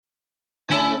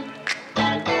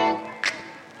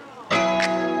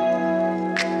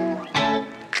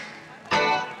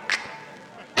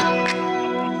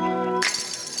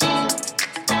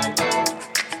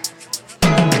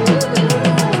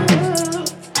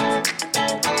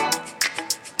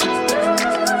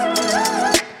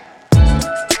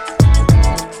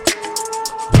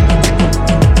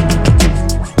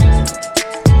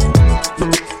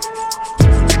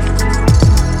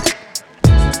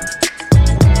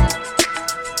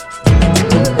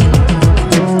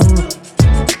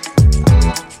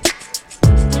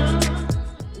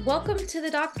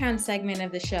the Doc Pound segment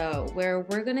of the show, where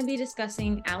we're going to be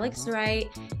discussing Alex Wright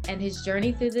and his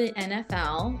journey through the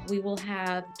NFL. We will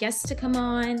have guests to come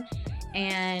on,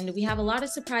 and we have a lot of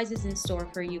surprises in store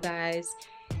for you guys.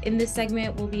 In this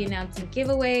segment, we'll be announcing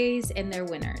giveaways and their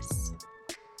winners.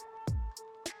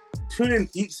 Tune in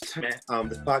each time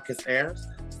this podcast airs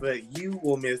so that you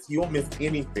won't miss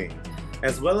anything,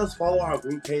 as well as follow our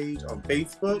group page on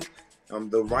Facebook,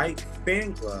 the Wright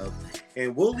Fan Club,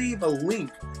 and we'll leave a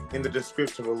link in the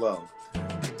description below.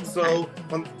 So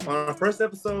on our first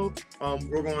episode,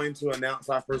 we're going to announce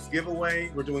our first giveaway.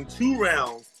 We're doing 2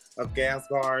 rounds of gas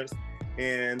cards,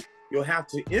 and you'll have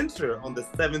to enter on the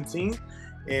 17th,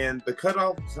 and the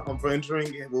cutoff for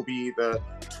entering it will be the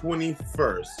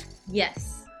 21st.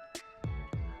 Yes.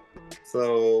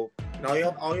 So all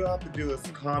you have to do is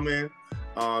comment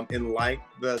and like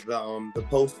the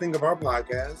posting of our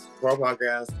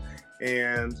podcast,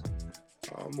 and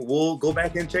we'll go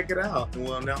back and check it out, and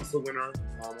we'll announce the winner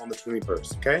on the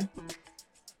 21st. Okay?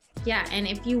 Yeah, and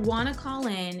if you want to call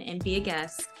in and be a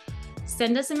guest,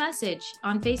 send us a message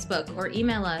on Facebook or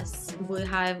email us. We'll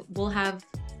have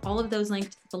all of those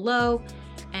linked below,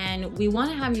 and we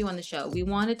want to have you on the show. We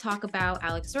want to talk about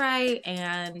Alex Wright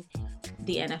and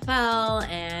the NFL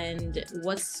and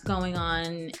what's going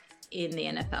on in the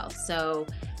NFL. So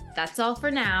that's all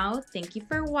for now. Thank you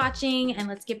for watching, and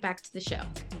let's get back to the show.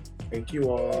 Thank you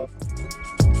all.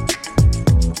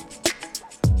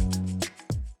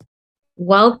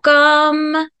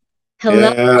 Welcome.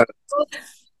 Hello.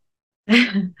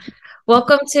 Yeah.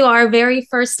 Welcome to our very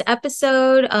first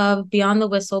episode of Beyond the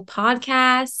Whistle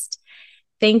podcast.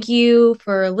 Thank you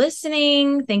for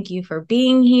listening. Thank you for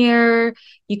being here.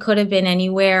 You could have been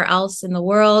anywhere else in the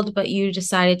world, but you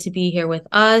decided to be here with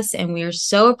us, and we are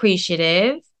so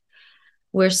appreciative.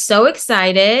 We're so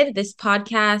excited. This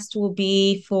podcast will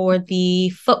be for the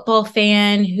football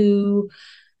fan who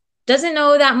doesn't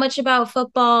know that much about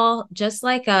football, just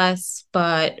like us,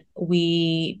 but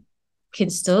we can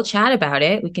still chat about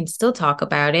it. We can still talk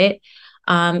about it.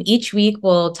 Each week,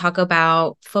 we'll talk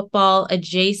about football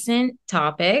adjacent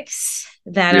topics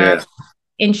that are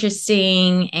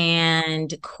interesting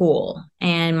and cool.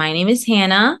 And my name is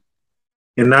Hannah.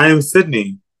 And I am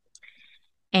Sydney.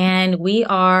 And we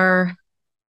are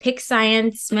Pick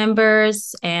Science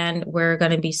members, and we're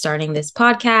going to be starting this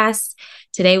podcast.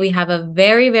 Today, we have a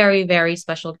very, very, very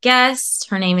special guest.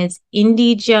 Her name is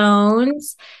Indee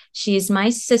Jones. She's my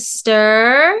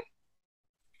sister.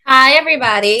 Hi,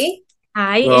 everybody.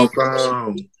 Hi.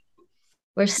 Welcome.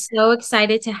 We're so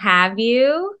excited to have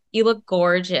you. You look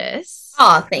gorgeous.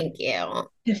 Oh, thank you.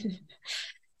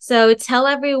 So tell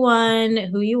everyone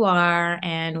who you are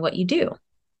and what you do.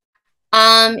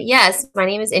 Yes, my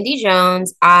name is Indee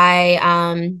Jones.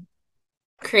 I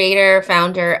creator,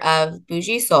 founder of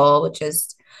Bougie Soul, which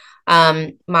is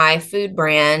my food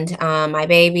brand, my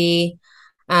baby.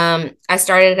 I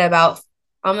started about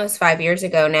almost 5 years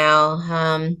ago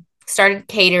now. Started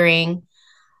catering,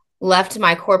 left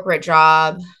my corporate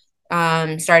job,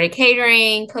 started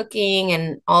catering, cooking,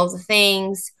 and all the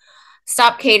things.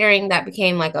 Stopped catering. That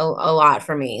became like a lot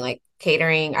for me. Like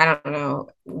catering, I don't know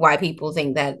why people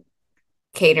think that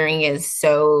catering is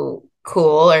so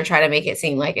cool or try to make it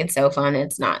seem like it's so fun.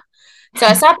 It's not. So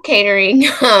I stopped catering.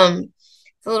 It's a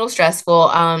little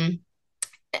stressful.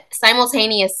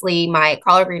 Simultaneously, my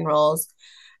collard green rolls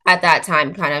at that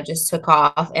time kind of just took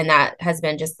off, and that has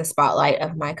been just the spotlight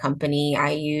of my company.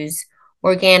 I use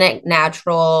organic,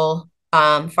 natural,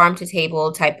 farm to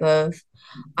table type of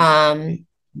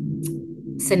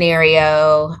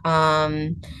scenario,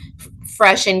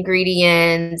 fresh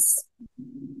ingredients,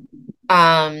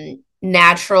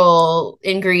 natural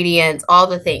ingredients, all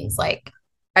the things. Like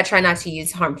I try not to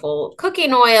use harmful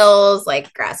cooking oils,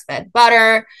 like grass-fed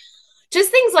butter, just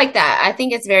things like that. I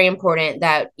think it's very important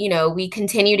that, we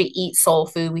continue to eat soul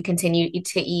food. We continue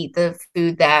to eat the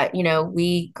food that,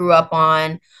 we grew up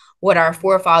on, what our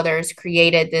forefathers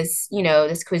created, this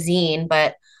cuisine.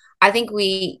 But I think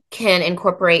we can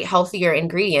incorporate healthier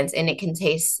ingredients and it can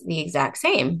taste the exact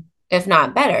same, if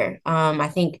not better. I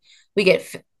think we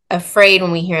get afraid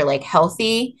when we hear like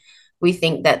healthy. We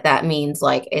think that means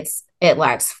like it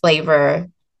lacks flavor.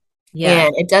 Yeah.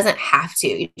 And it doesn't have to.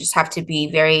 You just have to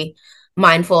be very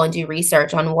mindful and do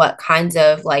research on what kinds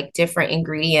of like different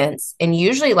ingredients, and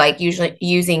usually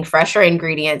using fresher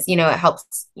ingredients, it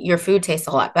helps your food taste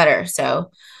a lot better.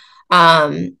 So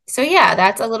yeah,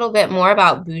 that's a little bit more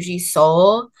about Bougie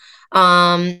Soul.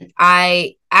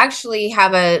 I actually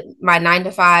have my 9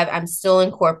 to 5. I'm still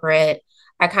in corporate.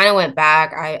 I kind of went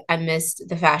back. I missed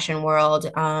the fashion world.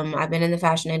 I've been in the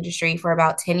fashion industry for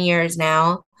about 10 years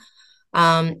now.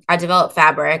 I developed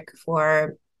fabric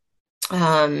for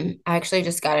I actually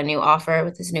just got a new offer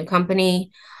with this new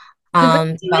company.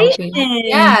 Congratulations.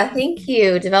 Yeah, thank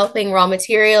you. Developing raw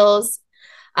materials,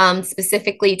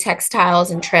 specifically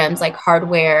textiles and trims like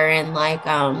hardware and like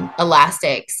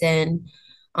elastics and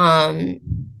um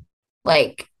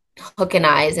like hook and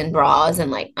eyes and bras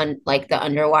and like the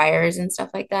underwires and stuff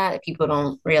like that. That people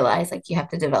don't realize like you have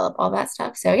to develop all that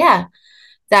stuff. So yeah,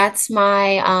 that's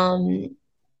my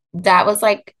that was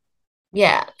like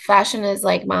yeah, fashion is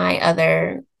like my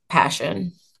other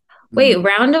passion. Wait,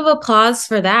 round of applause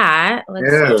for that.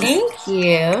 Let's Yes. Thank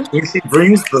you. She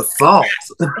brings the salt.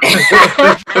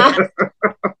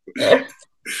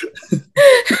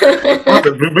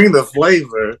 Bring the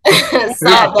flavor.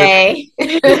 Salt Bay.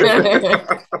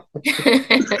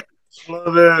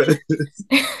 Love it.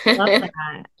 love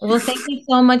that. Well, thank you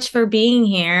so much for being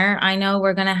here. I know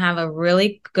we're going to have a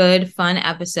really good, fun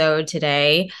episode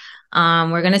today.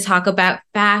 We're going to talk about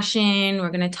fashion. We're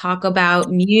going to talk about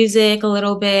music a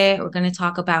little bit. We're going to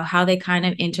talk about how they kind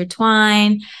of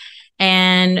intertwine.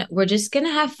 And we're just going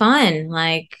to have fun.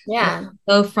 Like, Yeah.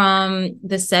 go from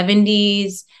the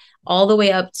 70s all the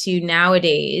way up to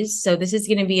nowadays. So this is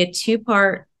going to be a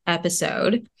 2-part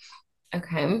episode.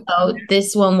 Okay. So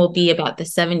this one will be about the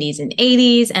 70s and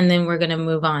 80s, and then we're going to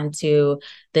move on to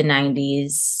the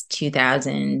 90s,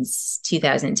 2000s,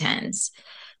 2010s.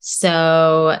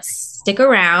 So stick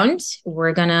around.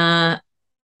 We're gonna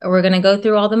go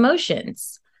through all the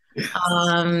motions.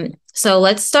 So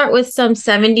let's start with some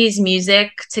 70s music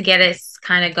to get us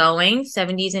kind of going.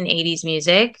 70s and 80s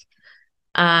music.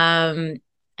 And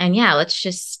yeah, let's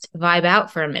just vibe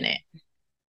out for a minute.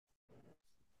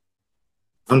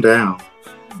 I'm down.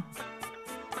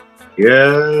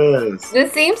 Yes.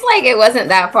 This seems like it wasn't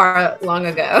that far long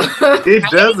ago. It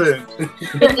doesn't.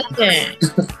 It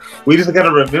doesn't. We just gotta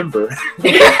remember.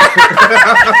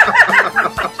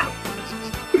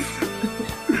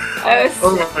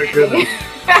 Oh my goodness.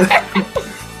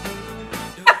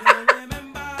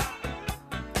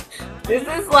 This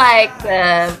is like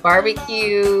the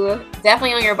barbecue,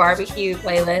 definitely on your barbecue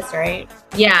playlist, right?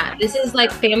 Yeah, this is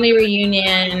like family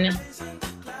reunion.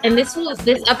 And this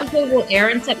episode will air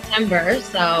in September,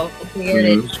 so I figured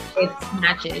it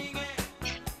matches.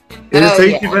 It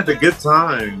takes you back to good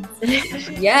times.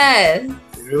 Yes.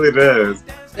 It really does.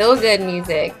 Feel good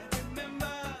music.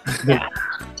 Yeah.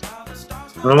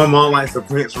 My mom likes to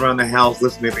prance around the house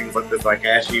listening to things like this, like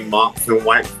as she mops and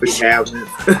wipes the cabinets.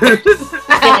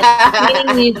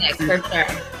 Yeah, music for sure.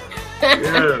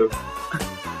 Yes.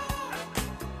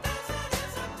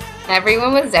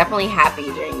 Everyone was definitely happy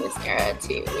during this era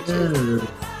too, which is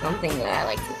something that I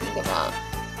like to think about.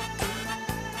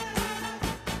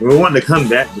 We're wanting to come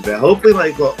back to that. Hopefully,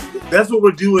 that's what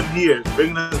we're doing here,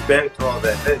 bringing us back to all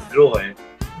that. That's joy.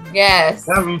 Yes.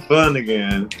 Having fun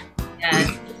again.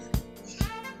 Yes.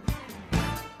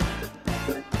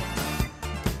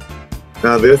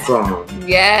 Now this song.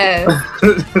 Yes.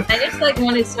 I just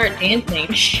want to start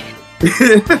dancing.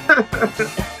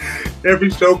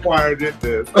 Every show choir did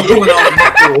this. When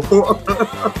I was in school.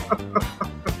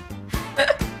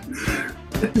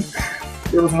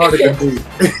 It was hard to compete.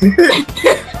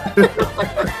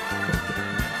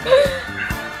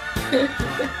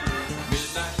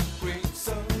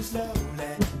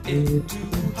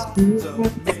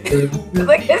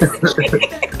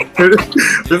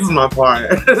 This is my part.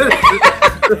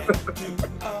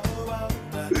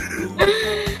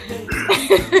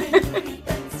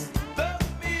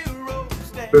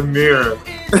 The mirror.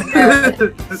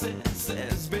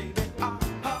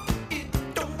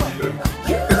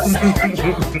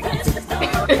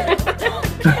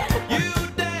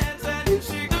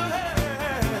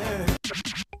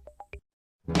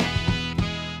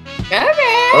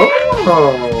 Okay.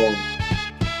 Oh.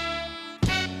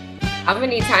 How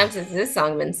many times has this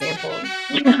song been sampled?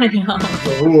 I know.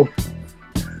 Oh.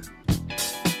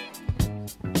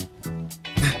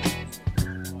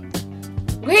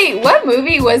 Wait, what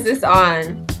movie was this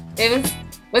on?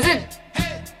 Was it?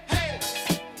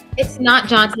 It's not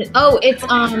Johnson. Oh, it's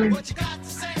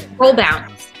Roll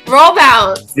Bounce. Roll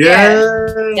Bounce. Yes.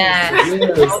 Yes.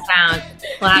 Roll Bounce.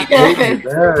 Classic.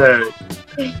 Yes.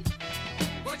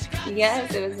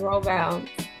 Yes, it was Roll Bounce.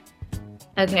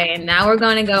 Okay, and now we're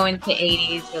going to go into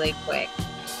 80s really quick.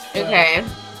 Okay.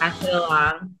 Pass it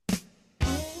along.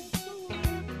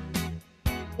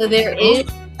 So there is.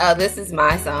 Oh, this is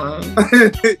my song.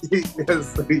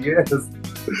 Yes, yes.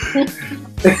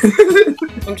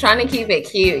 I'm trying to keep it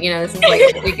cute. You know, this is like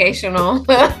educational.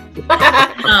 This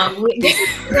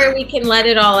is where we can let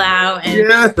it all out. And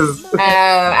Yes.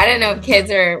 I don't know if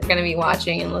kids are going to be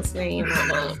watching and listening and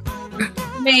whatnot.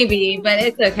 Maybe, but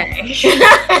it's okay.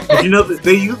 You know,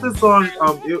 they used this song.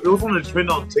 It was on a trend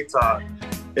on TikTok,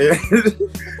 and,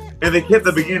 and they kept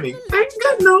the beginning. Ain't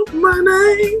got no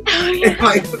money. And,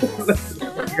 like,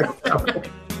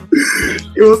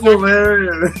 it was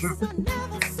hilarious.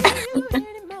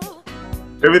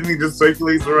 Everything just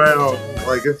circulates around.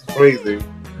 Like, it's crazy.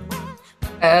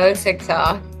 Oh,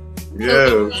 TikTok.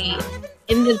 Yes.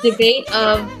 In the debate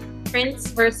of Prince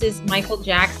versus Michael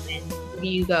Jackson, where do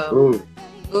you go?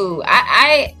 Ooh,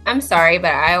 I'm sorry,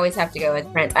 but I always have to go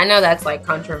with Prince. I know that's like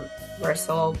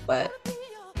controversial, but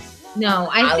no,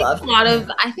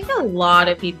 I think a lot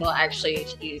of people actually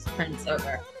choose Prince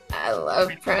over. I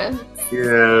love Prince.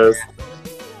 Yes.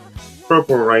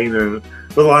 Purple Rain,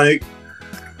 but like,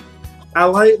 I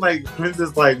like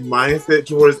Prince's like mindset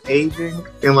towards aging,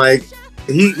 and like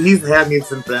he's had me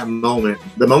since that moment.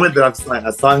 The moment that I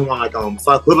saw him on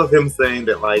saw a clip of him saying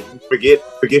that like forget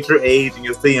your age and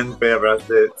you'll see him forever. I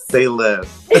said, say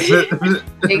less. Exactly.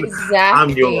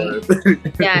 I'm yours.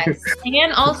 Yes,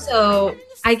 and also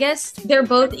I guess they're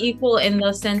both equal in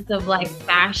the sense of like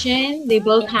fashion. They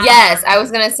both have. Yes, I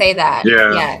was gonna say that.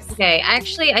 Yeah. Yes. Okay,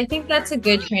 actually, I think that's a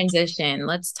good transition.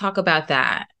 Let's talk about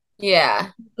that. Yeah.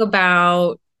 Talk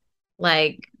about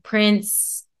like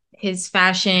Prince, his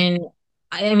fashion.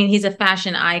 I mean, he's a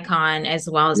fashion icon as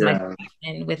well as Michael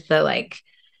Jackson with the like.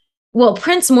 Well,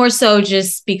 Prince more so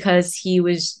just because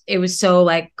it was so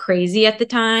like crazy at the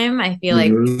time. I feel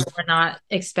like people were not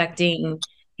expecting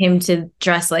him to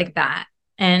dress like that.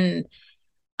 And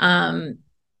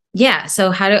yeah,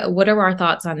 so what are our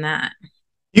thoughts on that?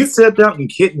 You stepped out in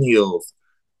kitten heels,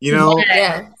 you know?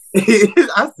 Yeah.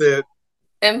 I said,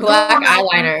 and black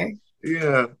eyeliner.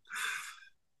 Yeah.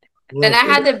 And I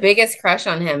had the biggest crush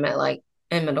on him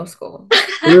in middle school.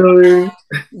 Really?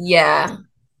 Yeah.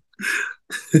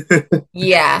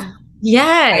 Yeah.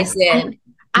 Yes. I did.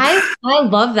 I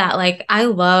love that. Like, I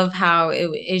love how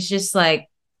it's just like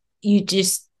you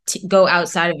just go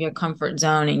outside of your comfort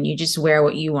zone and you just wear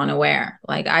what you want to wear.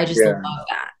 Like, I just love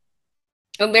that.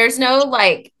 And there's no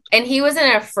like, and he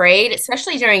wasn't afraid,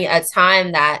 especially during a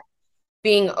time that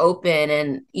being open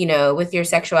and, with your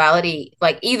sexuality,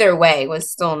 like either way was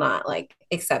still not like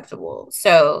acceptable.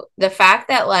 So the fact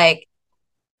that like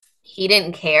he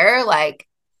didn't care, like,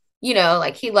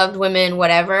 like he loved women,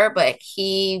 whatever, but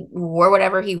he wore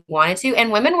whatever he wanted to,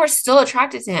 and women were still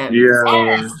attracted to him.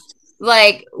 Yeah.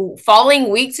 Like falling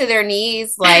weak to their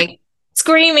knees, like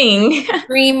screaming. I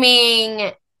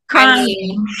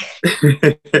mean,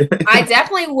 I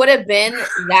definitely would have been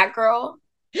that girl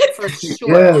for sure.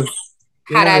 Yes.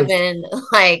 Had I been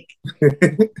like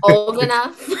old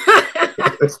enough.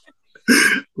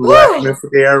 Black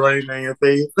mascara running down your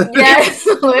face. Yes,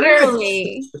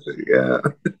 literally. Yeah.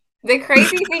 The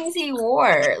crazy things he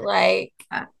wore, like.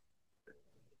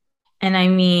 And I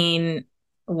mean,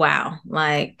 wow,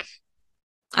 like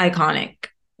iconic.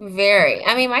 Very.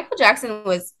 I mean, Michael Jackson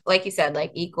was, like you said,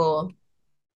 like equally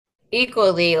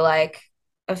like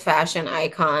a fashion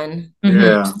icon.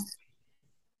 Yeah.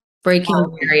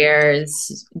 Breaking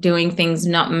barriers, doing things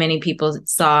not many people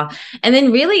saw. And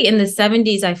then really in the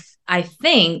 70's, I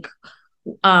think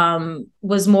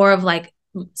was more of like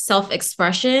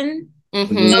self-expression.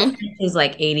 Is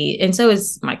like 80s, and so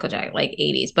is Michael Jackson, like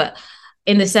 80s. But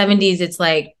in the 70's, it's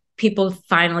like people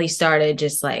finally started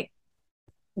just like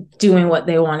doing what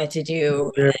they wanted to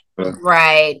do.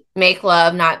 Right. Make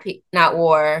love, not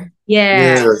war.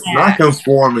 Yeah. Not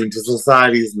conforming to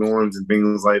society's norms and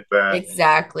things like that.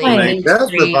 Exactly. Like, that's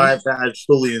the vibe that I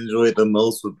truly enjoyed the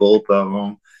most with both of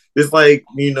them. It's like,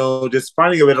 just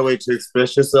finding a better way to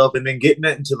express yourself and then getting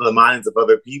that into the minds of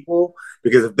other people.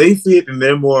 Because if they see it, then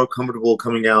they're more comfortable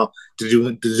coming out to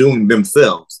doing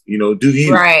themselves. Do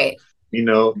you. Right.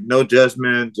 No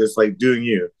judgment, just like doing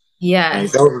you. Yeah. That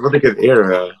was a really good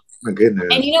era. My goodness.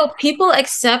 And people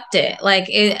accept it. Like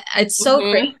it's so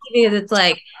crazy because it's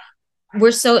like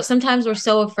sometimes we're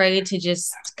so afraid to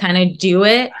just kind of do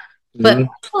it. But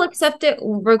people accept it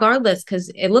regardless because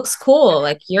it looks cool.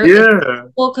 Like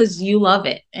you're cool because you love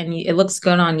it and it looks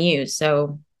good on you.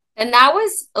 So, and that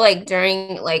was like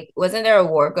during wasn't there a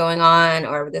war going on,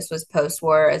 or this was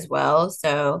post-war as well?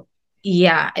 So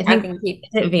yeah, I think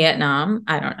Vietnam.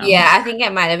 I don't know. Yeah, I think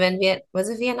it might have been was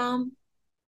it Vietnam?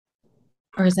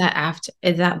 Or is that after?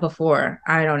 Is that before?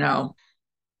 I don't know.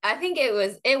 I think it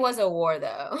was a war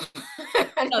though.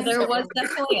 No, there was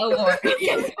definitely a war.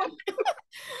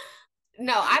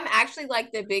 No, I'm actually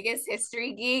like the biggest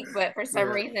history geek, but for some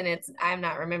reason I'm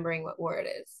not remembering what war it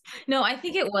is. No, I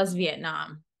think it was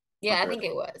Vietnam. Yeah, I think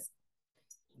it was.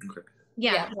 Okay.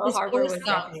 Yeah,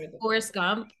 Forrest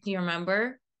Gump. Do you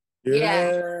remember?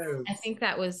 Yeah. I think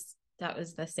that was that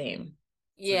was the same.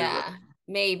 Yeah,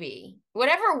 maybe.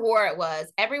 Whatever war it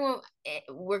was, everyone,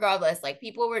 regardless, like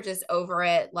people were just over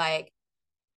it. Like,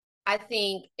 I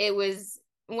think it was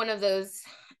one of those,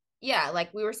 yeah,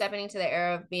 like we were stepping into the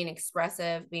era of being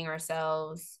expressive, being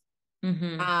ourselves.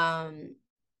 Mm-hmm. Um,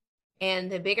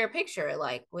 and the bigger picture,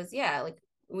 like, was, yeah, like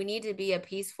we need to be a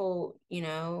peaceful,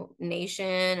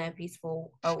 nation, a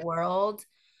peaceful world.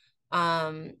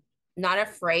 Um, not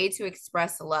afraid to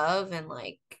express love and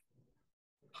like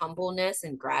humbleness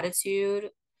and gratitude.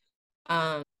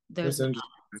 There's It's no. interesting.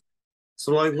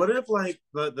 So like, what if like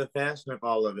the fashion of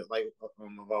all of it, like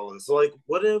of all of this? So like,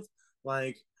 what if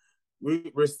like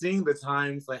we're seeing the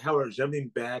times like how we're jumping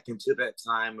back into that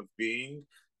time of being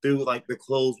through like the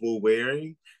clothes we're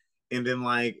wearing, and then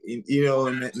like and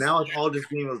now it's all just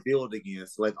being revealed again.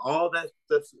 So like all that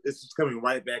stuff is just coming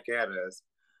right back at us.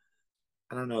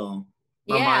 I don't know.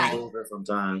 My mind Yeah. goes there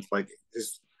sometimes. Like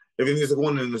it's everything's just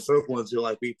going in a circle until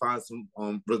like we find some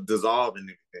dissolve and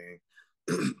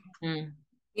everything. Mm.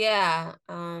 Yeah.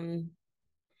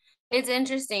 It's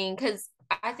interesting because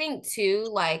I think too,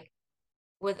 like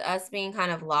with us being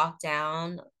kind of locked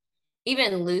down,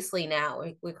 even loosely now,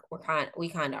 we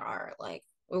kind of are like,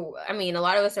 I mean, a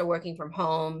lot of us are working from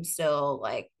home still,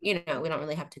 like, we don't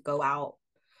really have to go out.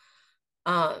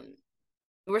 Um,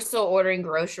 we're still ordering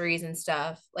groceries and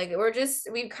stuff. Like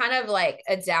we've kind of like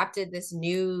adapted this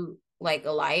new like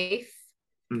life.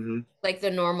 Hmm. Like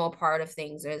the normal part of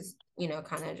things is,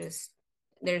 kind of just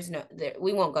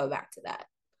we won't go back to that.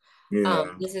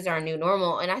 Yeah. This is our new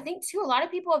normal. And I think too, a lot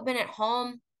of people have been at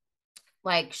home,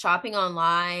 like shopping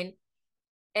online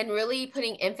and really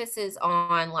putting emphasis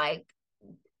on like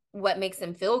what makes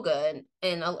them feel good.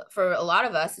 And for a lot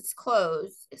of us, it's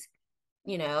clothes, it's,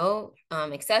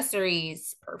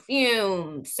 accessories,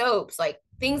 perfume, soaps, like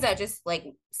things that just like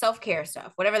self-care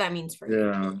stuff, whatever that means for you.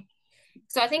 Yeah.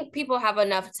 So I think people have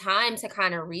enough time to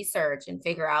kind of research and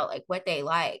figure out like what they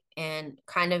like and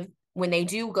kind of when they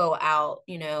do go out,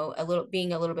 being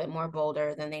a little bit more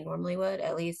bolder than they normally would.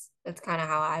 At least that's kind of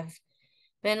how I've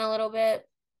been a little bit.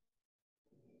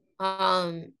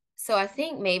 So I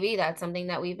think maybe that's something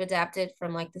that we've adapted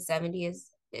from like the 70's,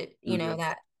 Hmm.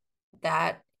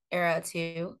 that era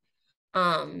too.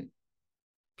 Um,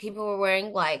 People were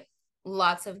wearing like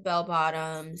lots of bell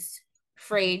bottoms,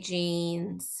 frayed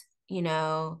jeans,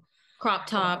 Crop tops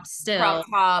crop still.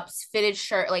 tops, fitted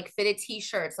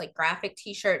t-shirts, like graphic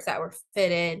t-shirts that were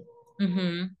fitted,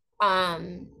 Mm-hmm.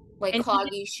 like And even,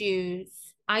 cloggy shoes.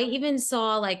 I even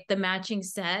saw like the matching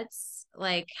sets,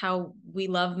 like how we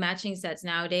love matching sets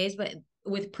nowadays, but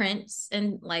with prints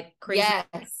and like crazy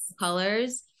Yes,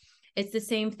 colors. It's the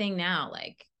same thing now.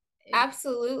 Like,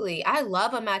 absolutely. I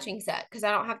love a matching set because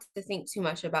I don't have to think too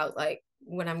much about like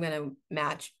what I'm gonna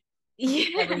match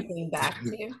yeah, everything back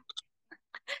to.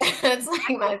 That's like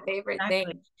my favorite exactly.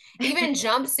 thing. Even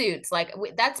jumpsuits, like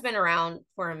that's been around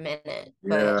for a minute,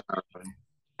 but Yeah.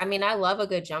 I mean, I love a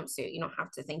good jumpsuit. You don't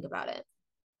have to think about it.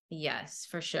 Yes,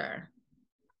 for sure.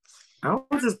 I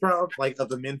was just proud like of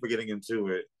the men for getting into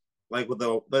it. Like with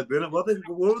the like what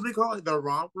would they call it? The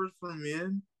rompers for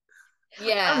men?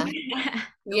 Yeah, Like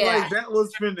yeah, that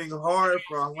was trending hard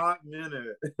for a hot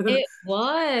minute. It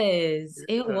was.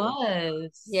 It Yeah.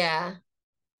 was. yeah,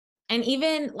 And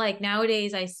even like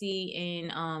nowadays I see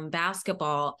in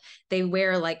basketball, they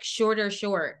wear like shorter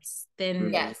shorts than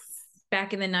Mhm. yes,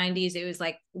 back in the 90s. It was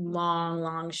like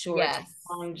long shorts, yes.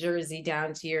 long jersey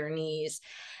down to your knees.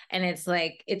 And it's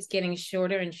like it's getting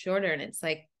shorter and shorter. And it's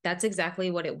like that's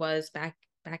exactly what it was back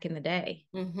in the day.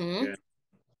 Mm-hmm. Yeah.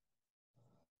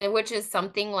 And which is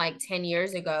something like 10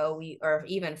 years ago, or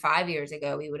even 5 years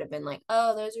ago, we would have been like,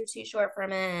 oh, those are too short for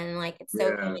men. Like it's so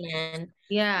Yeah. feminine.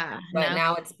 Yeah. But Now,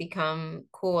 now it's become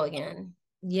cool again.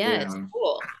 yeah, it's Yeah.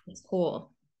 cool. It's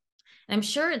cool. I'm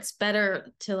sure it's better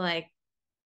to like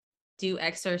do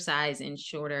exercise in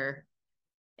shorter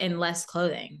and less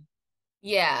clothing,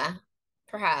 Yeah,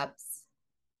 perhaps.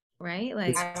 right? Like,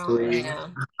 It's I don't really true.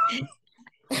 know.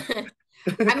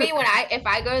 I mean, if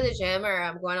I go to the gym or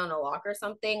I'm going on a walk or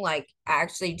something, like I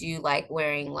actually do like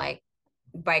wearing like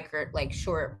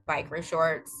short biker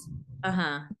shorts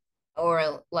uh-huh.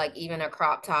 or like even a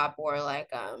crop top or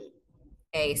like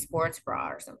a sports bra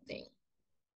or something.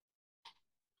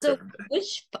 So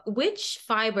which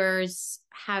fibers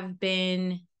have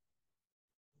been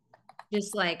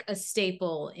just like a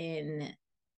staple in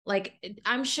like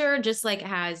I'm sure just like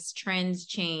as trends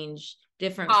change,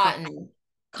 different Cotton, cotton.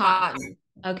 cotton,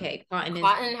 Okay, cotton is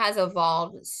cotton has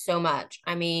evolved so much.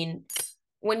 I mean,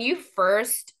 when you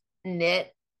first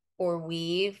knit or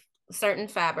weave certain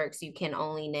fabrics, you can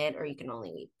only knit or you can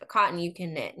only weave. But cotton, you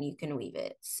can knit and you can weave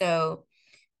it. So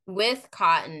with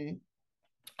cotton,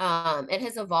 It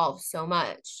has evolved so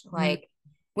much. Mm. Like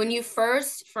when you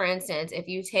first, for instance, if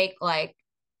you take like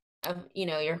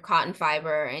your cotton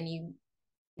fiber and you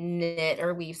knit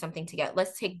or weave something together,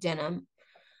 let's take denim.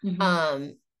 Mm-hmm.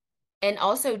 Um, and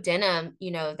also denim,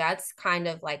 that's kind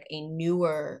of like a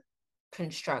newer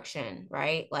construction,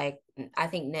 right? Like I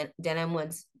think denim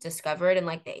was discovered in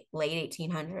like the late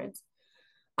 1800s.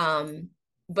 Um,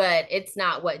 but it's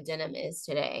not what denim is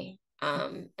today.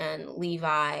 And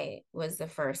Levi was the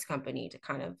first company to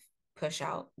kind of push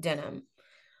out denim.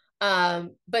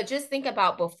 But just think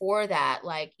about before that,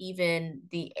 like even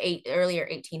the earlier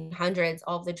 1800s,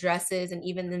 all the dresses and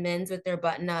even the men's with their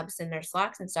button ups and their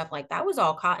slacks and stuff, like that was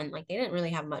all cotton. Like they didn't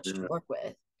really have much to Yeah. work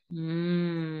with.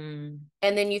 Mm.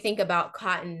 And then you think about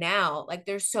cotton now, like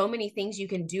there's so many things you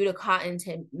can do to cotton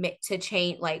to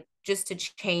change, like just to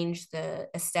change the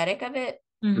aesthetic of it.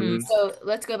 Mm-hmm. Mm-hmm. So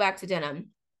let's go back to denim,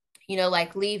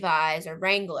 like Levi's or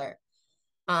Wrangler.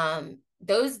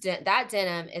 That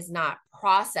denim is not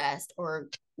processed or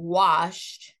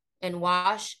washed. And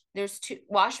wash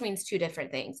means two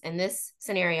different things. In this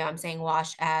scenario, I'm saying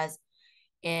wash as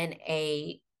in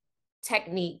a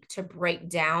technique to break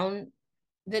down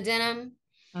the denim.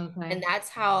 And Okay. that's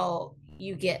how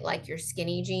you get like your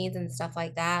skinny jeans and stuff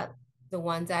like that. The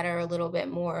ones that are a little bit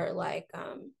more like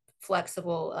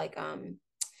flexible, like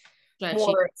Stretchy.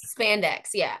 more spandex.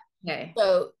 Yeah. Okay.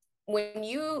 So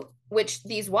which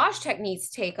these wash techniques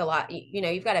take a lot,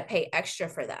 you've got to pay extra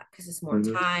for that because it's more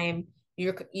Mm-hmm. time.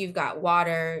 You've got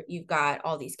water, you've got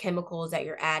all these chemicals that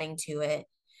you're adding to it,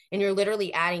 and you're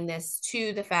literally adding this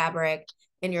to the fabric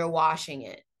and you're washing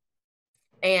it.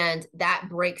 And that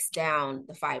breaks down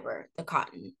the fiber, the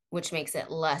cotton, which makes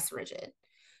it less rigid.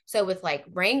 So with like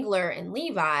Wrangler and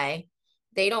Levi,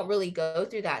 they don't really go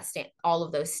through all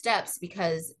of those steps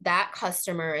because that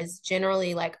customer is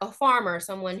generally like a farmer,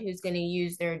 someone who's going to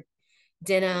use their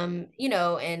denim,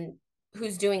 and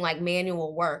who's doing like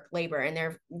manual work, labor,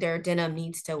 and their denim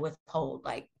needs to withhold.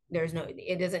 Like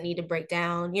it doesn't need to break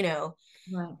down.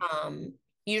 Right.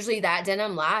 Usually that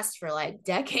denim lasts for like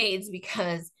decades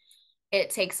because it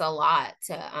takes a lot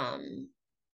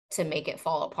to make it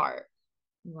fall apart.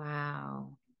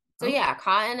 Wow. So Okay. yeah,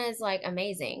 cotton is like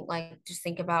amazing. Like just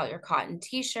think about your cotton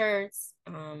t-shirts,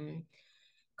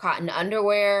 cotton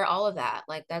underwear, all of that.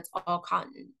 Like that's all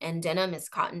cotton. And denim is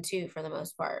cotton too for the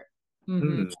most part.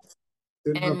 Mm-hmm. Mm.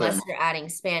 Didn't know Unless that. you're adding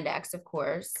spandex, of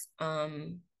course.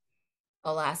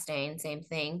 Elastane, same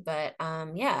thing. But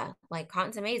yeah, like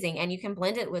cotton's amazing. And you can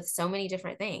blend it with so many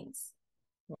different things.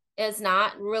 It's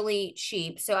not really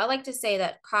cheap. So I like to say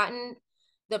that cotton,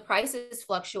 the prices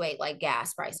fluctuate like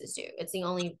gas prices do. It's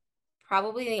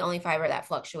probably the only fiber that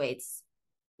fluctuates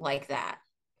like that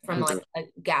from Okay. like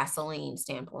a gasoline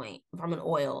standpoint, from an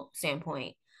oil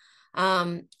standpoint.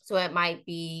 So it might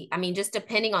be, I mean, just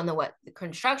depending on what the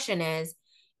construction is,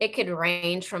 it could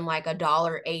range from like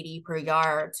 $1.80 per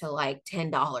yard to like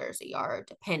 $10 a yard,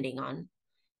 depending on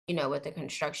what the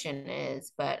construction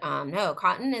is. But no,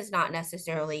 cotton is not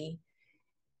necessarily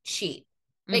cheap.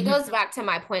 It Mm-hmm. goes back to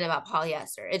my point about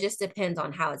polyester. It just depends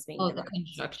on how it's being Oh, the developed.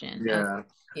 construction. Okay. Yeah.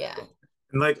 Yeah.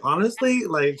 And like honestly,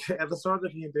 like at the start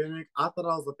of the pandemic, I thought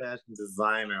I was a fashion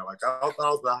designer. Like I thought I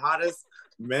was the hottest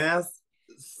mass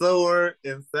sewer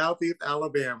in Southeast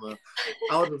Alabama.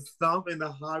 I would have stomped in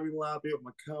the Hobby Lobby with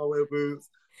my cowboy boots,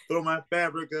 throw my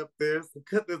fabric up there, so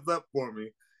cut this up for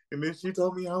me. And then she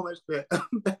told me how much that,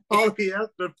 that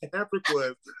polyester fabric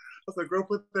was. I said, girl,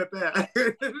 put that back.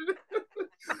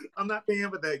 I'm not paying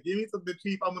for that. Give me something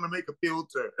cheap. I'm gonna make a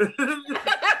filter.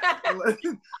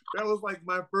 That was like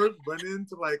my first run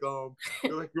into like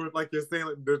you're saying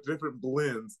like the different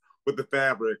blends with the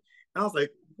fabric. And I was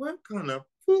like, what kind of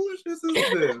foolishness is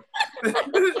this?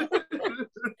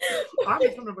 I'm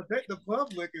just trying to protect the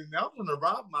public and now I'm trying to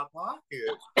rob my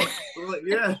pockets. So like,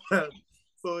 yeah.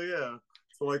 So yeah.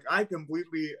 So like I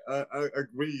completely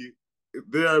agree.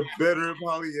 There are better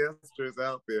polyesters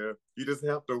out there. You just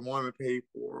have to want to pay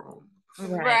for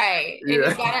them. Right. Right. And you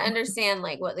Yeah. got to understand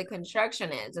like what the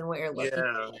construction is and what you're looking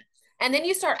Yeah. for. And then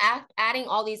you start adding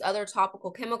all these other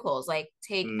topical chemicals, like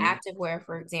take Mm. activewear,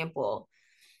 for example.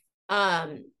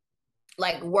 Um,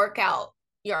 like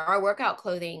our workout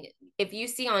clothing. If you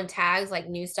see on tags like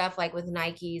new stuff like with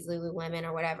Nikes, Lululemon,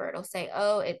 or whatever, it'll say,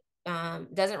 oh, it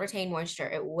doesn't retain moisture.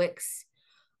 It wicks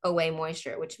away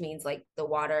moisture, which means like the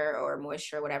water or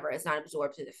moisture, or whatever, is not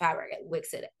absorbed through the fabric. It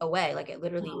wicks it away, like it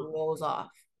literally rolls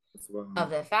off of Well.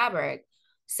 the fabric.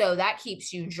 So that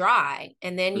keeps you dry.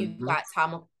 And then you've Mhm. got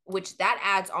which that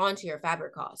adds on to your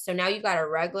fabric cost. So now you've got a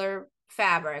regular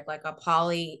fabric, like a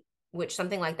poly, which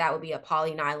something like that would be a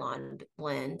poly nylon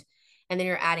blend. and then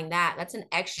you're adding that. That's an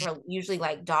extra, usually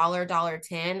like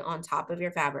 $1.10 on top of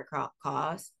your fabric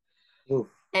cost. Oof.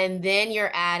 And then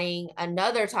you're adding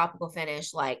another topical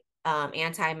finish like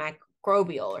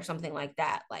antimicrobial or something like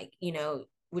that, like,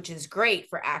 which is great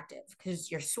for active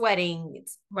because you're sweating.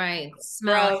 It's Right.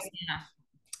 Smell. gross. Yeah.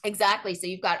 Exactly. So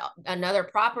you've got another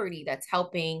property that's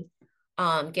helping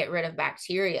get rid of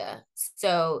bacteria.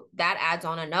 So that adds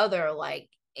on another like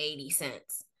 80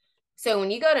 cents. So when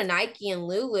you go to Nike and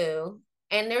Lulu,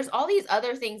 and there's all these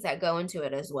other things that go into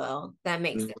it as well, that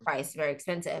makes the price very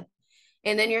expensive.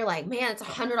 And then you're like, man, it's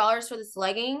 $100 for this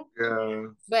legging. Yeah.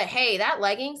 But hey, that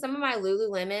legging, some of my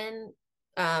Lululemon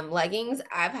leggings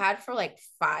I've had for like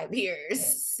 5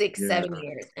 years, six, Yeah. 7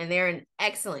 years, and they're in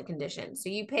excellent condition. So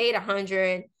you paid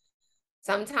 100,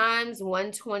 sometimes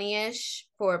 120-ish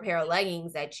for a pair of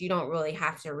leggings that you don't really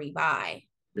have to rebuy.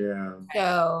 Yeah.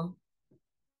 So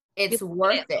If you it's look at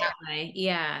worth it it. that way.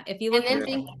 Yeah. If you And look at then it,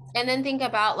 think and then think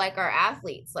about like our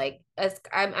athletes. Like as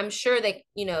I'm sure that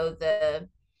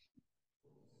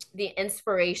the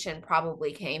inspiration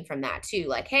probably came from that too.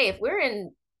 Like, hey, if we're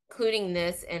including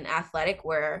this in athletic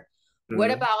wear, what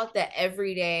Mhm. about the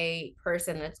everyday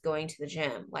person that's going to the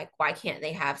gym? Like, why can't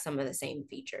they have some of the same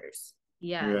features?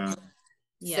 yes. Yeah.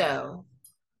 Yeah. So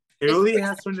It it's really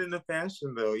has turned into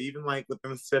fashion though, even like with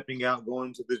them stepping out,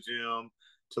 going to the gym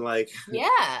to like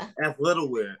yeah. athletic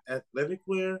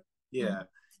wear. Yeah. It's turned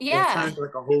Yeah. into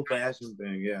like a whole fashion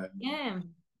thing. Yeah. Yeah.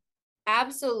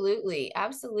 Absolutely.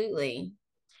 Absolutely.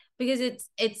 Because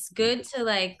it's good to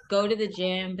like go to the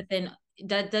gym, but then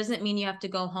that doesn't mean you have to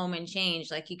go home and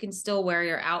change. Like you can still wear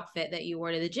your outfit that you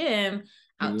wore to the gym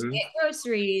out to Hmm. get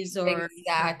groceries or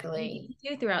Exactly.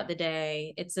 do throughout the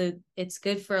day. It's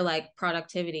good for like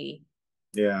productivity.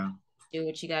 Yeah. Do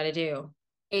what you got to do.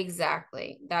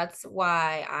 Exactly. That's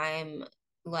why I'm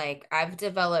like I've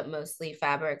developed mostly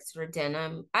fabrics for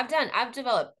denim. I've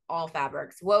developed all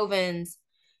fabrics, wovens,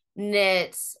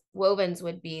 knits. Wovens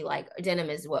would be like denim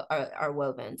is what are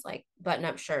wovens, like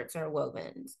button-up shirts are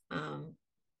wovens.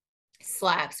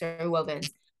 Slacks are wovens.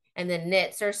 And then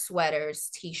knits are sweaters,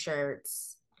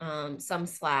 t-shirts, some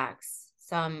slacks,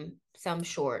 some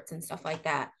shorts and stuff like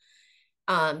that.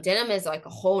 Denim is like a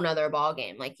whole nother ball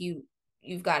game. Like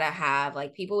you've got to have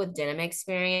like people with denim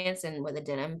experience and with a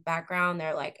denim background,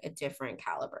 they're like a different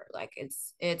caliber. Like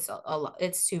it's a lot,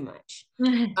 it's too much.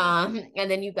 And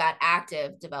then you've got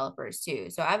active developers too.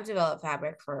 So I've developed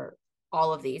fabric for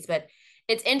all of these, but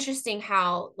it's interesting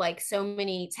how like so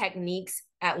many techniques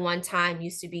at one time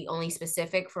used to be only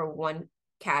specific for one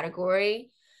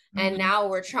category. And Mhm. now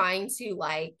we're trying to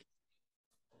like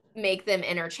make them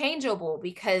interchangeable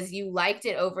because you liked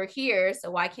it over here. So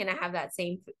why can't I have that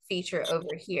same feature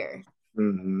over here?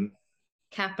 Hmm.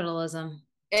 Capitalism.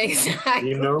 You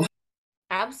Exactly. know?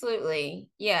 Absolutely.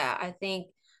 Yeah. I think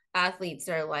athletes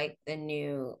are like the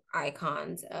new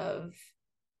icons of,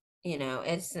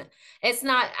 it's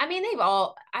not, I mean,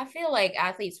 I feel like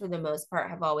athletes for the most part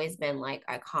have always been like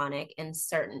iconic in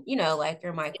certain, like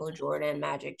your Michael Jordan,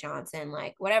 Magic Johnson,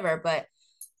 like whatever. But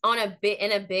on a bit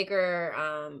in a bigger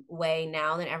way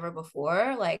now than ever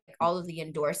before, like all of the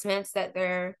endorsements that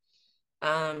they're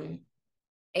um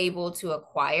able to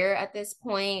acquire at this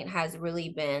point has really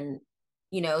been,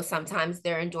 sometimes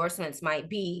their endorsements might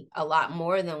be a lot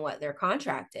more than what their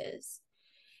contract is,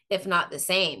 if not the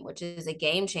same, which is a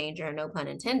game changer, no pun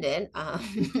intended,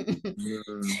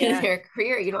 Mm. to Yeah. their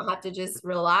career. You don't have to just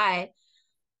rely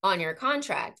on your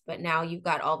contract, but now you've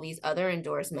got all these other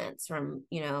endorsements from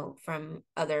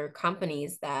other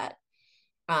companies that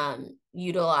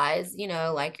utilize,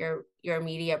 like your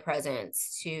media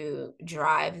presence to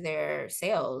drive their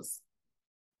sales.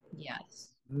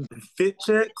 Yes. Fit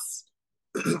checks.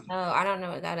 Oh, I don't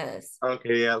know what that is.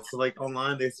 Okay, yeah. So like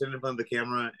online, they stand in front of the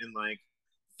camera and like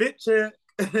fit check.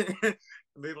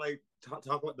 They like talk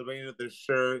about the brand of their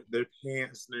shirt, their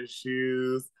pants, their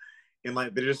shoes, and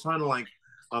like they're just trying to like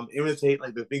imitate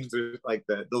like the things that like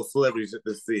that those celebrities that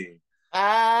they see. Oh,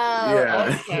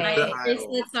 Yeah, the My okay. idols.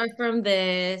 bracelets are from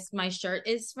this. My shirt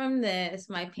is from this.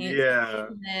 My pants are Yeah.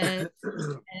 from this.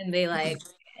 And they like,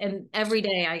 and every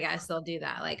day, I guess they'll do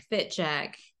that, like fit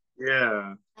check.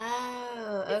 Yeah.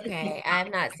 Oh, okay. I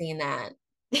have not seen that.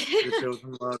 The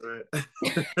children love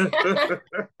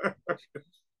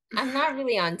I'm it. not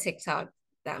really on TikTok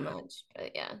that much,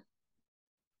 but yeah.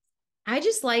 I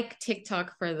just like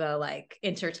TikTok for the like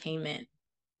entertainment.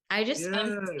 I'm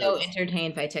so Yes.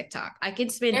 entertained by TikTok. I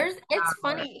could spend It's hours.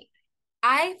 funny.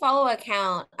 I follow an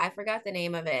account. I forgot the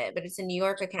name of it, but it's a New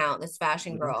York account, this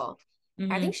fashion Mhm. girl. I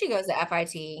Hmm. think she goes to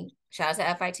FIT. Shout out to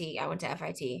FIT. I went to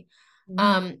FIT.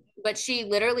 But she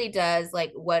literally does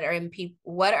like what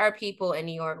are people in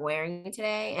New York wearing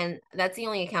today? And that's the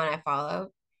only account I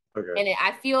follow. Okay. And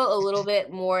I feel a little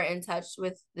bit more in touch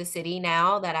with the city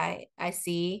now that I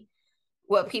see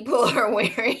what people are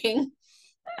wearing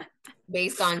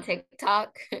based on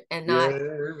TikTok and not,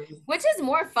 Yeah. which is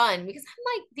more fun because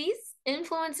I'm like these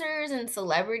influencers and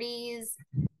celebrities,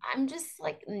 I'm just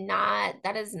like not,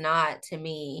 that is not to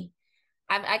me.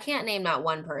 I can't name not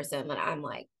one person that I'm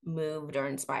like moved or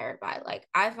inspired by. Like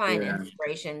I find Yeah.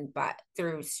 inspiration by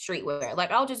through streetwear.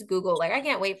 Like I'll just Google, like I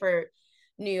can't wait for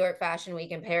New York Fashion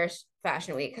Week and Paris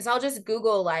Fashion Week because I'll just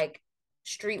Google like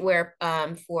streetwear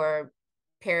for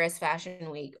Paris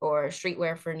Fashion Week or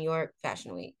streetwear for New York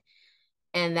Fashion Week.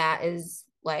 And that is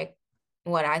like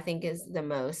what I think is the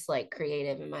most like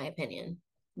creative in my opinion.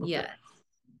 Okay. Yes.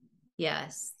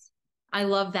 Yes. I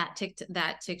love that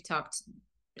TikTok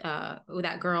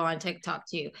that girl on TikTok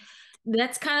too.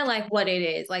 That's kind of like what it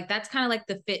is. Like that's kind of like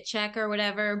the fit check or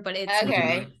whatever, but it's like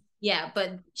Okay. yeah,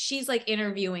 but she's like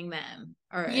interviewing them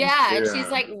or and Yeah, and she's Yeah.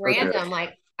 like Okay. random.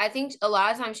 Like I think a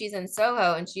lot of times she's in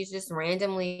Soho and she's just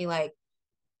randomly like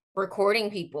recording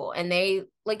people and they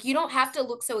like you don't have to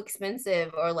look so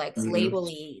expensive or like Hmm.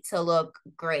 labely to look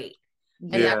great.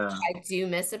 And yeah. that's Yeah. what I do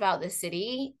miss about the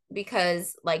city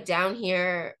because like down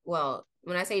here, well,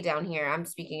 when I say down here, I'm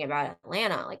speaking about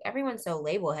Atlanta. Like everyone's so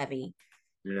label heavy.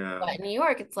 Yeah. But in New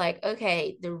York, it's like,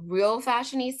 okay, the real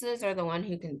fashionistas are the one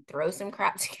who can throw some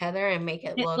crap together and make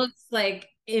it It look looks like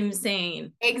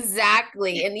insane.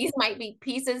 exactly. And these might be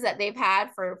pieces that they've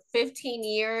had for 15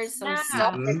 years, some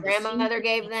stuff Yeah. their Hmm. grandmother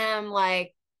gave them,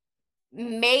 like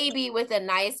maybe with a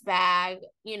nice bag,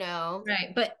 you know.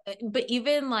 Right. But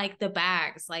even like the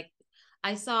bags, like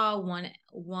I saw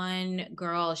one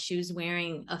girl, she was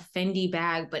wearing a Fendi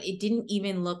bag, but it didn't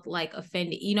even look like a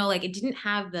Fendi. You know, like it didn't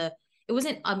have it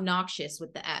wasn't obnoxious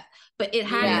with the F, but it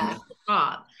had it Yeah, Hmm. at the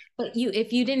top. But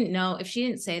if you didn't know, if she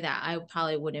didn't say that, I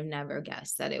probably would have never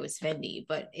guessed that it was Fendi.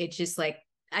 But it's just like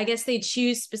I guess they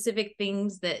choose specific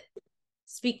things that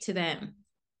speak to them.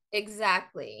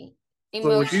 exactly.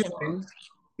 So would you Emotional. think?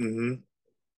 Hmm.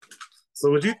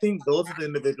 So would you think those are the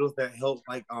individuals that help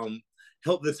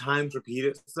the times repeat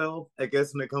itself? I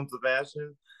guess when it comes to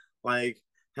fashion, like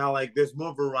how like there's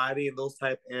more variety in those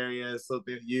type areas, so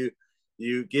that you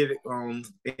get it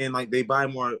and like they buy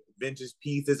more vintage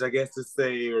pieces, I guess to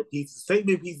say, or pieces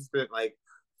statement pieces that like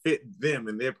fit them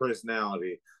and their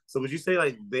personality. So would you say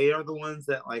like they are the ones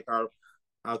that like are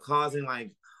causing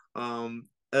like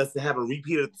us to have a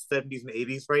repeat of the 70's and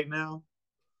 80's right now?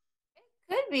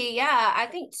 Could be, yeah. I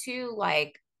think too,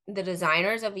 like the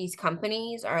designers of these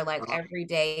companies are like Uh,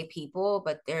 everyday people,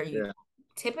 but they're yeah.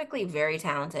 typically very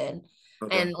talented.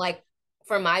 Okay. And like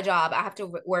for my job, I have to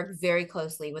work very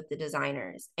closely with the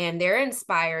designers, and they're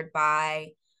inspired by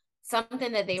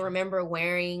something that they remember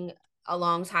wearing a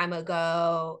long time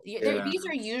ago. Yeah. These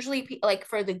are usually like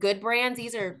for the good brands,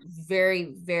 these are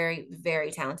very, very,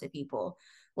 very talented people.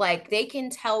 Like they can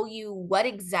tell you what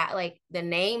exact like the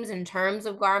names and terms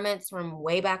of garments from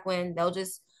way back when. They'll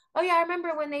just, oh yeah, I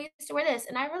remember when they used to wear this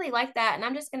and I really like that. And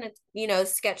I'm just gonna,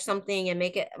 sketch something and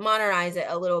make it modernize it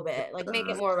a little bit, like make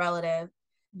it more relative.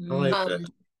 I like Um, that.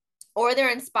 or they're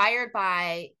inspired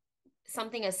by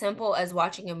something as simple as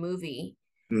watching a movie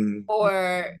Mm.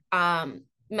 or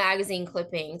magazine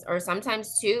clippings, or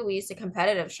sometimes too, we used to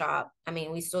competitive shop. I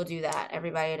mean, we still do that.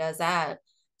 Everybody does that.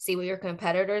 See what your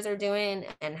competitors are doing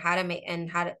and how to make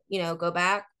and how to, go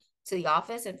back to the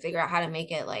office and figure out how to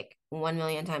make it like 1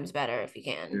 million times better if you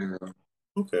can. Yeah.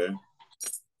 Okay.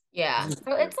 Yeah.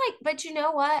 So it's like, but you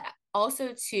know what?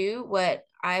 Also, too, what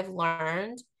I've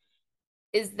learned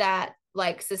is that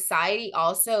like society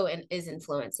also is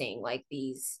influencing like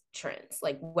these trends,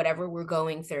 like whatever we're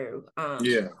going through.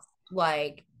 Yeah.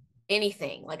 Like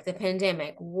anything like the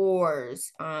pandemic,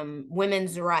 wars,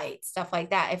 women's rights, stuff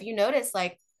like that. If you notice,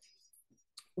 like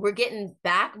we're getting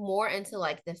back more into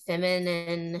like the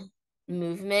feminine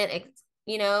movement,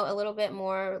 a little bit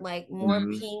more like more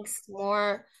Hmm. pinks,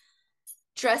 more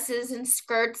dresses and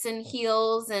skirts and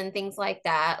heels and things like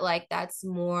that. Like that's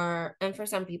more, and for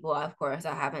some people, of course,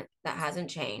 that hasn't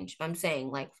changed. I'm saying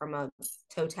like from a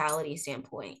totality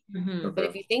standpoint. Hmm. But Okay.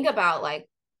 if you think about like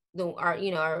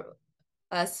our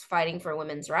us fighting for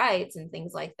women's rights and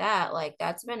things like that, like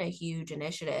that's been a huge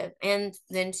initiative. And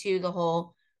then to the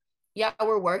whole, yeah,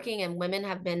 we're working and women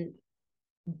have been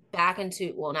back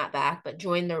into, well, not back, but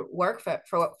joined the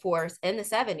workforce in the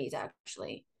 70's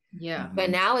actually. Yeah. But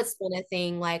Hmm. now it's been a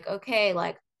thing like, okay,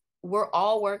 like we're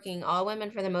all working, all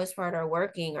women for the most part are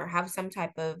working or have some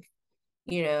type of,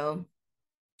 you know,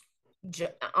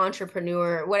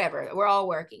 entrepreneur, whatever. We're all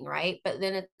working, right? But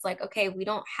then it's like, okay, we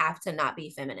don't have to not be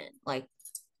feminine. Like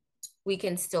we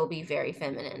can still be very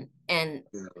feminine and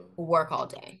Yeah. work all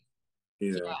day.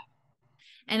 Yeah.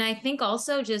 And I think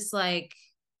also just like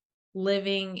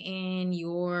living in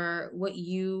your what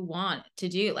you want to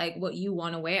do, like what you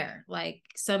want to wear. Like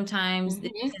sometimes it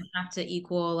Mm-hmm. doesn't have to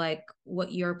equal like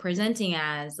what you're presenting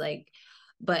as, like,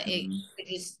 but it Mhm.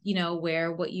 just,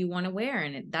 wear what you want to wear,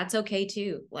 and that's okay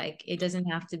too. Like it doesn't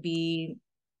have to be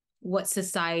what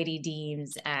society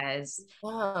deems as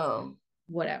Oh,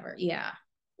 what's Yeah.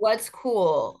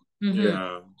 cool? Hmm.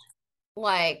 Yeah.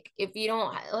 Like if you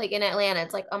don't like in Atlanta,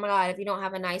 it's like, oh my God, if you don't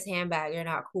have a nice handbag, you're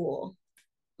not cool.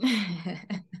 I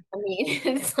mean,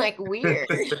 it's like weird.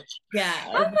 I'm Yeah.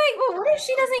 like, well, what if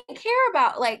she doesn't care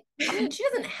about like, I mean, she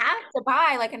doesn't have to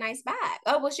buy like a nice bag.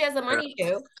 Oh, well, she has the money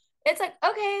to. It's like,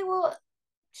 okay, well,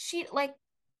 she like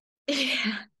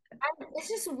Yeah. it's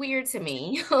just weird to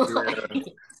me. Yeah. Like,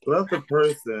 Love the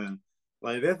person.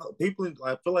 Like there's people.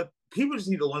 I feel like people just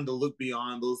need to learn to look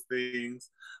beyond those things.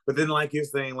 But then, like you're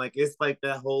saying, like it's like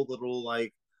that whole little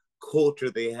like culture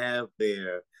they have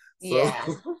there. So yeah.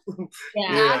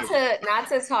 Yeah. yeah. Not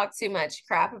to talk too much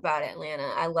crap about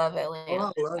Atlanta. I love Oh, Atlanta, I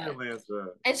love but Atlanta.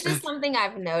 it's just something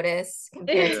I've noticed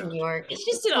compared to Yeah. New York. It's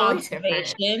It's just an totally different.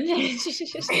 observation.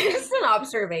 It's an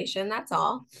observation, that's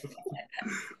all.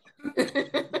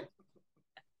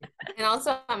 And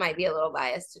also, I might be a little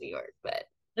biased to New York, but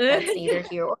that's neither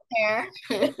here or there.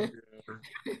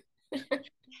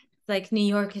 Like New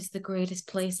York is the greatest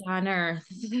place on earth.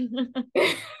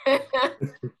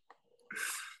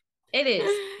 It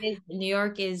is. New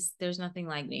York is, there's nothing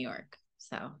like New York.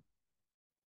 So,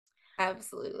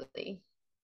 Absolutely.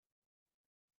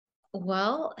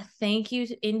 well, thank you,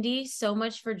 Indie, so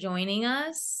much for joining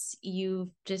us. You've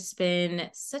just been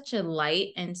such a light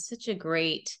and such a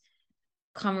great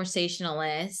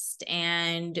conversationalist.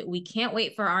 And we can't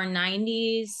wait for our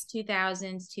 90s,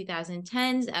 2000s,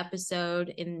 2010s episode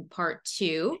in part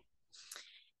two.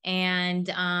 And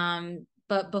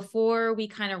but before we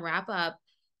kind of wrap up,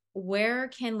 where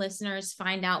can listeners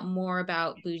find out more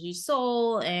about Bougie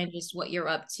Soul and just what you're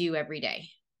up to every day?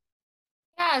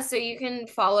 Yeah, so you can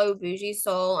follow Bougie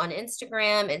Soul on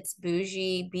Instagram. It's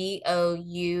bougie,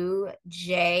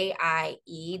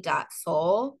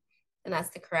 BOUJIE.soul. And that's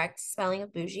the correct spelling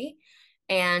of bougie.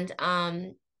 And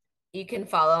you can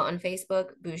follow on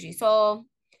Facebook, Bougie Soul.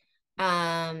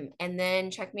 And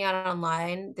then check me out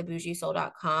online,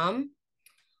 thebougiesoul.com.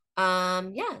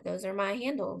 Yeah, those are my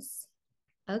handles.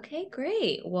 Okay,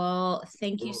 great. Well,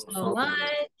 thank you so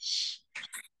much.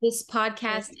 This Thank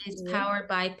podcast is you. powered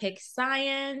by Pick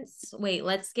Science. Wait,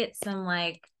 let's get some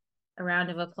like a round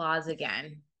of applause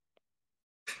again.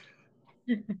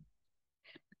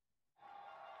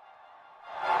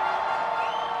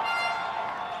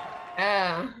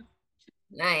 Oh,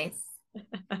 nice. Is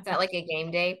that like a game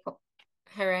day?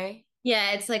 Hooray.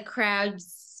 Yeah, it's like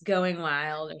crowds going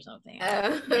wild or something. I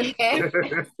Oh, okay.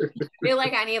 Feel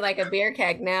like I need like a beer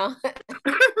keg now.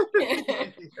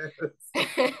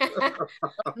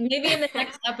 Maybe in the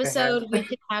next episode we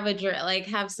should have a drink, like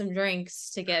have some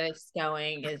drinks to get us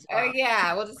going as Oh well.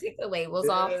 yeah, we'll just take the labels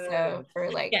off. Yeah. So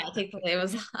for like, Yeah, take the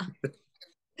labels off.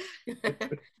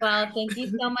 Well, thank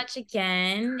you so much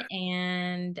again,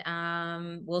 and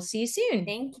we'll see you soon.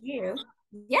 thank you.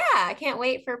 Yeah, I can't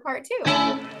wait for part two.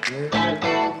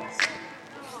 Yes.